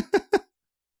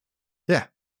 Yeah.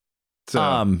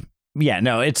 So. Yeah,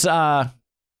 no, it's but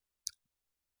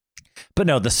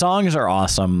no, the songs are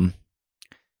awesome.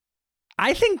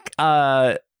 I think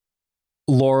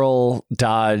Laurel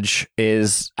Dodge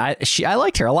I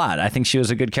liked her a lot. I think she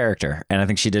was a good character and I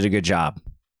think she did a good job.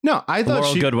 No, I thought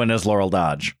Laurel Goodwin as Laurel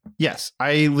Dodge. Yes,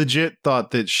 I legit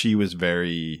thought that she was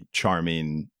very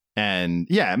charming. And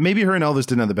yeah, maybe her and Elvis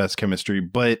didn't have the best chemistry,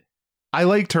 but I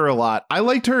liked her a lot. I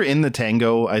liked her in the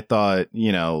Tango. I thought,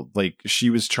 like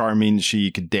she was charming. She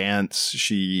could dance.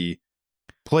 She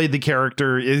played the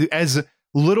character. As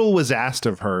little was asked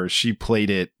of her, she played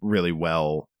it really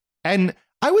well. And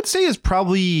I would say is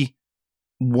probably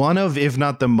one of, if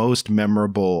not the most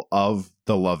memorable of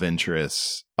the love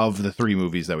interests of the 3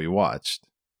 movies that we watched.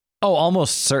 Oh,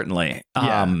 almost certainly.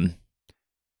 Yeah.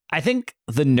 I think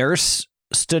the nurse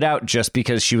stood out just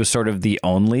because she was sort of the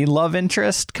only love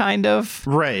interest, kind of.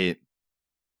 Right.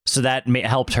 So that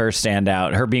helped her stand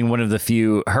out. Her being one of the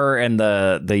few, her and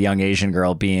the young Asian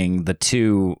girl being the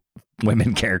 2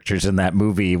 women characters in that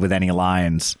movie with any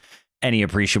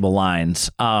appreciable lines.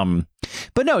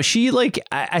 But no, she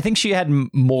I think she had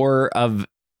more of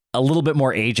a little bit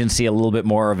more agency, a little bit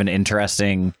more of an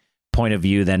interesting point of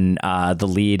view than the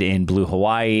lead in Blue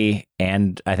Hawaii,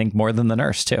 and I think more than the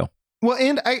nurse too. Well,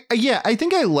 and I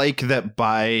think I like that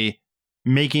by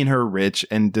making her rich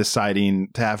and deciding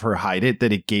to have her hide it,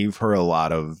 that it gave her a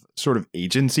lot of sort of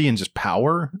agency and just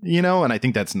power, and I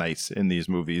think that's nice in these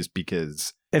movies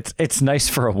because it's nice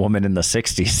for a woman in the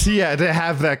 60s. Yeah, to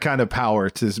have that kind of power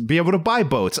to be able to buy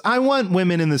boats. I want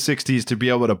women in the 60s to be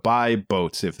able to buy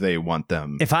boats if they want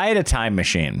them. If I had a time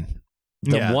machine,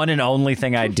 the one and only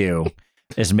thing I'd do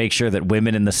is make sure that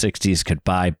women in the 60s could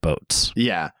buy boats.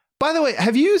 Yeah. By the way,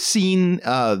 have you seen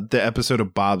the episode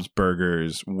of Bob's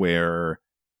Burgers where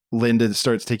Linda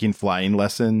starts taking flying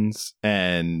lessons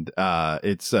and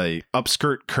it's a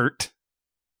upskirt Kurt?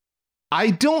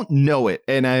 I don't know it,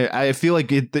 and I feel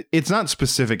like it's not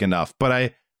specific enough,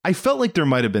 but I felt like there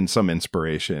might have been some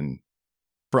inspiration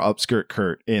for upskirt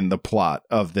Kurt in the plot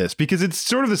of this, because it's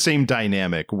sort of the same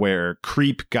dynamic where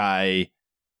creep guy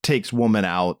takes woman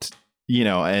out,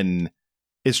 and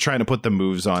is trying to put the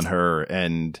moves on her,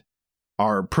 and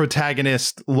our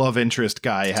protagonist love interest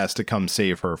guy has to come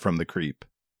save her from the creep.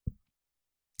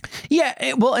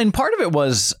 Yeah, well, and part of it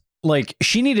was like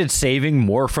she needed saving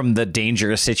more from the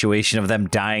dangerous situation of them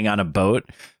dying on a boat,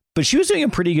 but she was doing a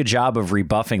pretty good job of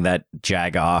rebuffing that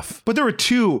jag off. But there were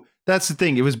 2. That's the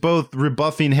thing. It was both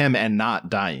rebuffing him and not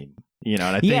dying, and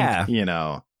I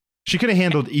think, she could have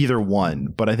handled either one,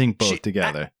 but I think both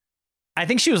together. I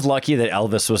think she was lucky that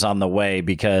Elvis was on the way,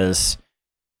 because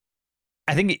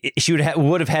I think she would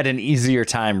have had an easier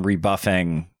time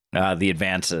rebuffing the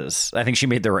advances. I think she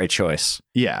made the right choice.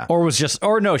 Yeah.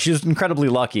 No, she was incredibly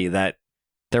lucky that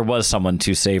there was someone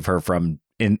to save her from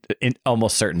in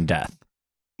almost certain death.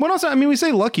 Well, also, I mean, we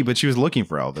say lucky, but she was looking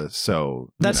for Elvis, so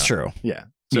that's true. Yeah.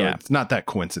 So it's not that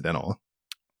coincidental.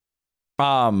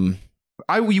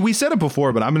 We said it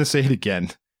before, but I'm going to say it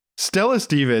again. Stella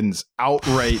Stevens'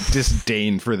 outright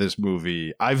disdain for this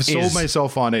movie. I've sold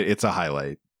myself on it. It's a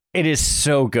highlight. It is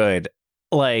so good.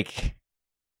 Like,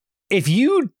 if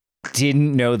you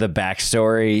didn't know the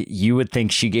backstory, you would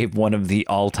think she gave one of the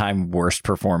all-time worst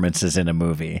performances in a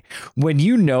movie. When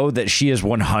you know that she is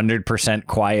 100%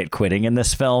 quiet quitting in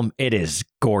this film, it is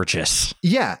gorgeous.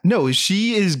 Yeah, no,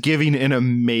 she is giving an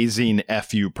amazing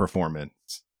FU performance.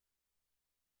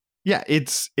 Yeah,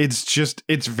 it's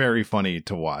very funny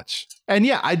to watch. And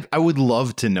yeah, I would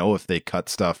love to know if they cut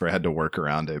stuff or had to work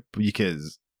around it,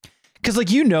 because like,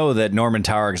 that Norman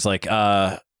Taurog's like,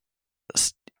 Stella,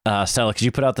 could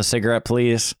you put out the cigarette,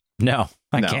 please? No,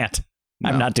 I can't. No.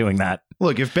 I'm not doing that.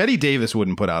 Look, if Betty Davis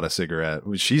wouldn't put out a cigarette,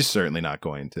 she's certainly not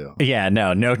going to. Yeah,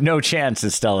 no chance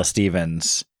is Stella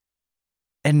Stevens.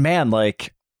 And man,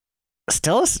 like,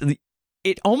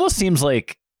 it almost seems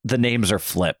like the names are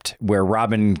flipped, where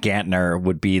Robin Gantner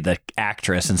would be the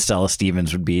actress and Stella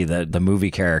Stevens would be the movie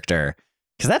character.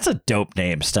 Because that's a dope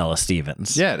name, Stella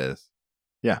Stevens. Yeah, it is.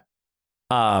 Yeah.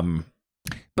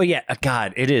 But yeah,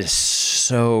 God, it is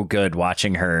so good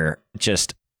watching her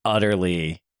just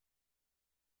utterly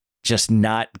just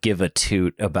not give a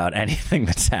toot about anything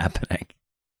that's happening.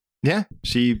 Yeah,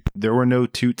 there were no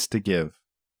toots to give.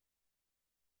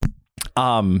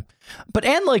 But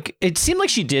Anne, like, it seemed like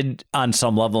she did on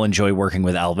some level enjoy working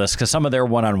with Elvis, because some of their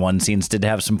one-on-one scenes did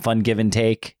have some fun give and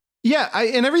take. Yeah,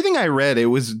 and everything I read, it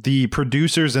was the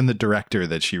producers and the director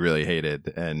that she really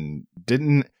hated and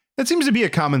didn't. That seems to be a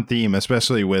common theme,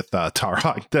 especially with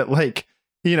Taurog, that, like,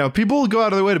 people go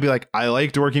out of their way to be like, I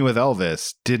liked working with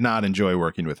Elvis, did not enjoy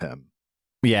working with him.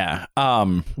 Yeah.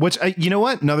 Which, you know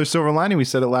what? Another silver lining. We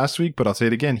said it last week, but I'll say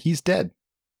it again. He's dead.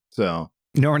 So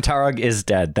Norman Taurog is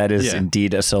dead. That is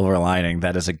indeed a silver lining.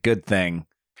 That is a good thing.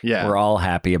 Yeah. We're all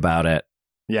happy about it.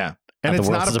 Yeah. And it's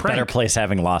the world not is a better place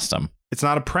having lost him. It's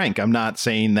not a prank. I'm not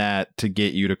saying that to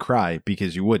get you to cry,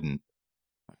 because you wouldn't.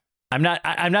 I'm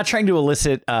not trying to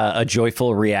elicit a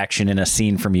joyful reaction in a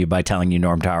scene from you by telling you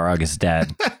Norm Taurog is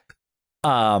dead.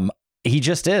 He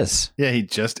just is. Yeah,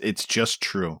 it's just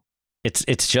true.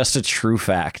 It's just a true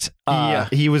fact.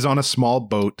 He was on a small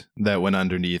boat that went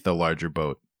underneath a larger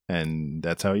boat, and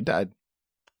that's how he died.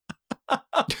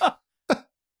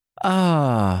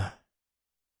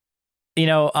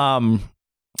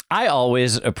 I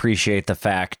always appreciate the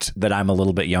fact that I'm a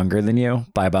little bit younger than you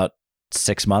by about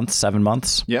 7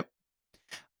 months. Yep.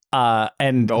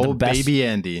 And old baby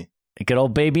Andy. Good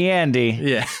old baby Andy.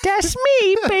 Yeah. That's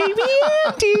me, baby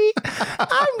Andy.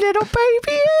 I'm little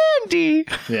baby Andy.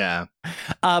 Yeah.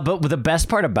 But the best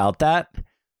part about that,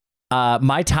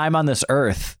 my time on this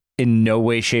earth in no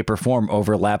way, shape, or form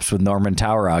overlaps with Norman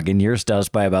Taurog, and yours does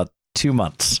by about 2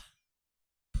 months.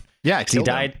 Yeah, he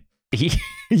died.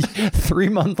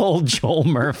 3-month-old Joel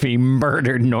Murphy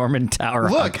murdered Norman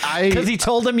Taurog. Look, because he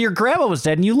told him your grandma was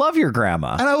dead and you love your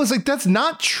grandma. And I was like, that's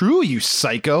not true, you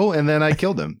psycho. And then I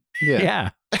killed him. Yeah.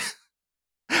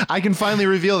 I can finally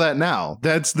reveal that now.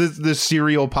 That's the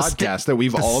serial podcast that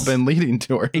we've all been leading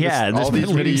towards. Yeah, all these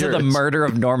leading to years. the murder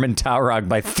of Norman Taurog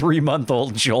by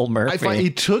 3-month-old Joel Murphy.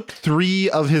 It took 3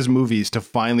 of his movies to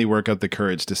finally work up the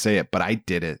courage to say it, but I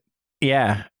did it.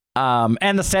 Yeah.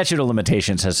 And the statute of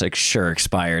limitations has sure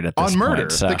expired at this on murder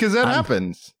point, so because that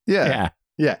happens. Yeah.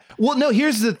 Well, no,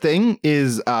 here's the thing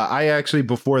is I actually,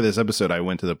 before this episode, I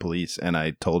went to the police and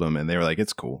I told them and they were like,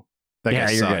 it's cool. That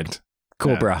guy you're sucked. good.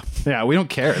 Cool, bro. Yeah, we don't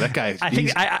care. That guy. I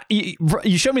think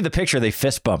you showed me the picture. They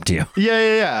fist bumped you.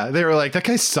 Yeah. They were like, that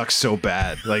guy sucks so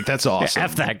bad. Like, that's awesome.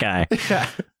 F that guy. Yeah.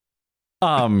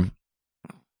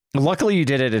 Luckily, you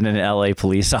did it in an LA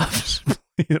police office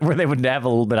where they would have a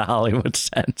little bit of Hollywood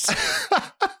sense.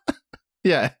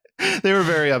 Yeah, they were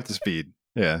very up to speed.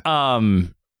 Yeah.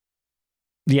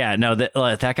 Yeah. No,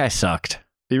 that guy sucked.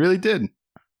 He really did.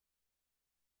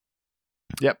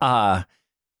 Yep. I'm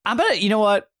gonna. You know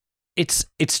what? It's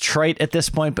trite at this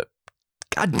point, but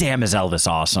goddamn, is Elvis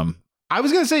awesome? I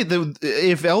was gonna say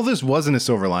if Elvis wasn't a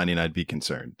silver lining, I'd be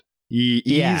concerned.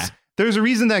 There's a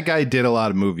reason that guy did a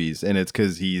lot of movies, and it's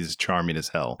because he's charming as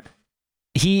hell.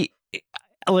 He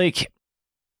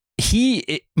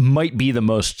might be the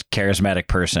most charismatic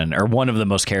person, or one of the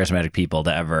most charismatic people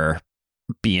to ever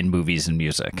be in movies and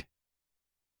music.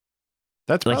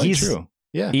 That's probably true.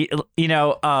 Yeah. He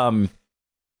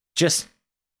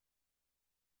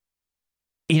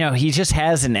just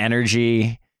has an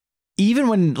energy, even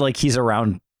when he's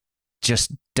around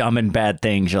just dumb and bad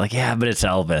things. You're like, yeah, but it's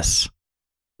Elvis.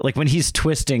 Like when he's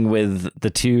twisting with the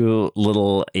 2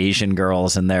 little Asian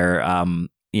girls in their,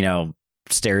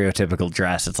 stereotypical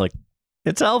dress. It's like,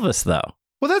 it's Elvis though.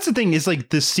 Well, that's the thing is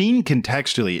the scene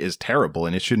contextually is terrible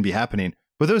and it shouldn't be happening.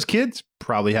 But those kids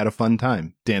probably had a fun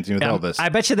time dancing with Elvis. I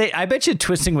bet you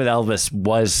twisting with Elvis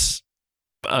was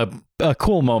a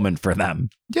cool moment for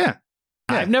them. Yeah.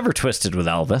 I've never twisted with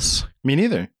Elvis. Me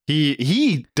neither.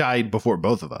 He died before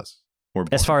both of us.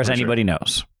 As far as anybody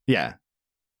knows. Yeah.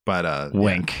 But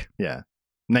wink. Yeah.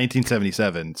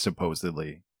 1977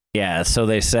 supposedly. Yeah, so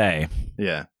they say.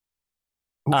 Yeah.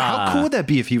 How cool would that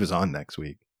be if he was on next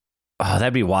week? Oh,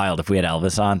 that'd be wild if we had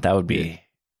Elvis on. That would be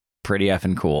pretty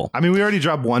effing cool. I mean, we already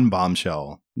dropped 1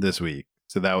 bombshell this week,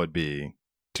 so that would be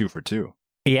 2 for 2.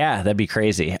 Yeah, that'd be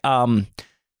crazy. No,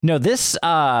 this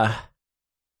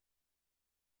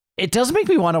it does make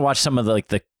me want to watch some of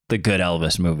the good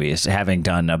Elvis movies, having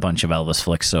done a bunch of Elvis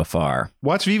flicks so far.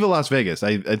 Watch Viva Las Vegas.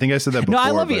 I think I said that before. No,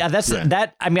 I love you.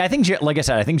 That. I mean, I think, like I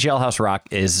said, I think Jailhouse Rock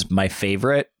is my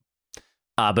favorite.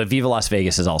 But Viva Las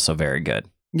Vegas is also very good.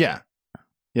 Yeah.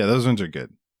 Yeah, those ones are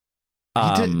good.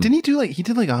 Didn't he do he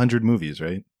did 100 movies,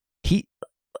 right?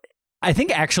 I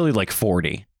think actually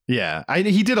 40. Yeah,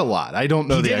 he did a lot. I don't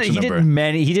know the actual number. He did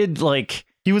many. He did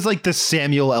he was the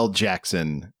Samuel L.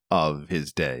 Jackson of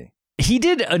his day. He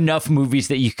did enough movies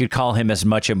that you could call him as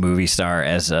much a movie star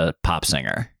as a pop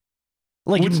singer.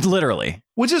 Literally.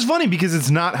 Which is funny because it's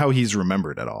not how he's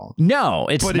remembered at all. No,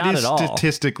 it's not at all. But it is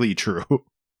statistically true.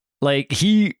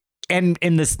 And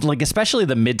in this, especially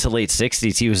the mid to late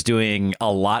 60s, he was doing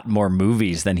a lot more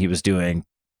movies than he was doing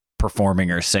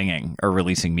performing or singing or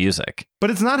releasing music.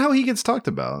 But it's not how he gets talked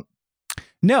about.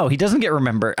 No, he doesn't get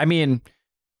remembered. I mean,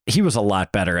 he was a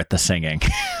lot better at the singing.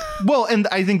 Well, and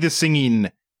I think the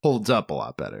singing holds up a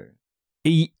lot better.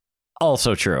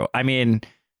 Also true. I mean,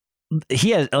 he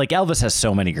has Elvis has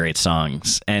so many great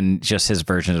songs, and just his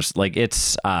version of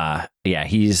it's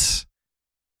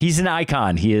he's an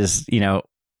icon. He is,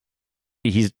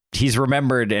 he's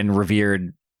remembered and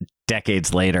revered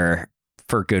decades later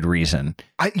for good reason.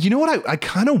 I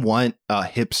kind of want a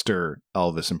hipster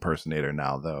Elvis impersonator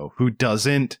now, though, who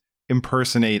doesn't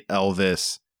impersonate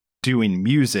Elvis doing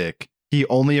music. He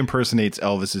only impersonates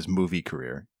Elvis's movie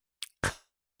career.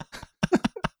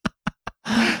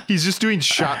 He's just doing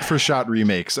shot-for-shot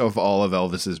remakes of all of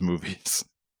Elvis's movies.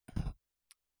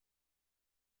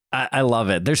 I love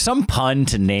it. There's some pun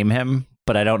to name him,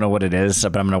 but I don't know what it is.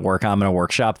 But I'm going to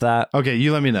workshop that. Okay,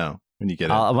 you let me know when you get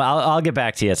it. I'll get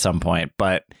back to you at some point.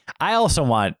 But I also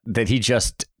want that he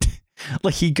just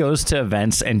like he goes to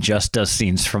events and just does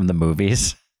scenes from the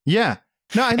movies. Yeah,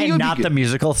 no, I think it would not be good. the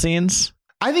musical scenes.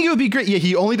 I think it would be great. Yeah,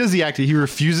 he only does the acting. He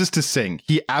refuses to sing.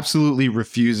 He absolutely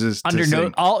refuses to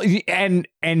sing.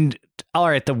 All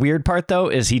right. The weird part though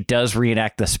is he does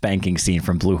reenact the spanking scene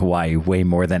from Blue Hawaii way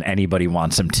more than anybody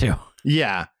wants him to.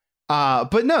 Yeah.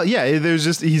 But no, yeah, he's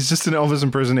just an Elvis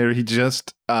impersonator. He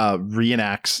just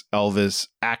reenacts Elvis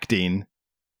acting.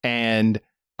 And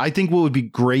I think what would be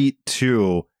great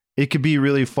too, it could be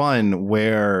really fun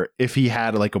where if he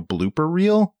had like a blooper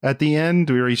reel at the end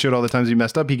where he showed all the times he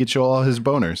messed up, he could show all his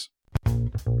boners.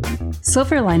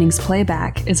 Silver Linings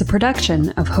Playback is a production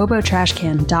of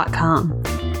HoboTrashCan.com.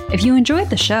 If you enjoyed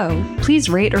the show, please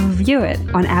rate or review it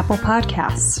on Apple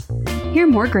Podcasts. Hear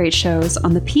more great shows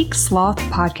on the Peak Sloth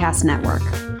Podcast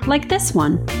Network, like this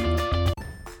one.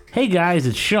 Hey guys,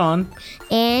 it's Sean.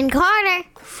 And Carter.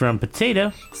 From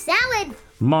Potato. Salad.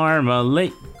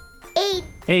 Marmalade.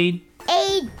 Aid.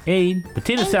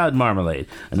 Potato Salad Marmalade.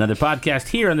 Another podcast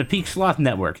here on the Peak Sloth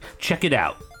Network. Check it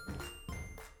out.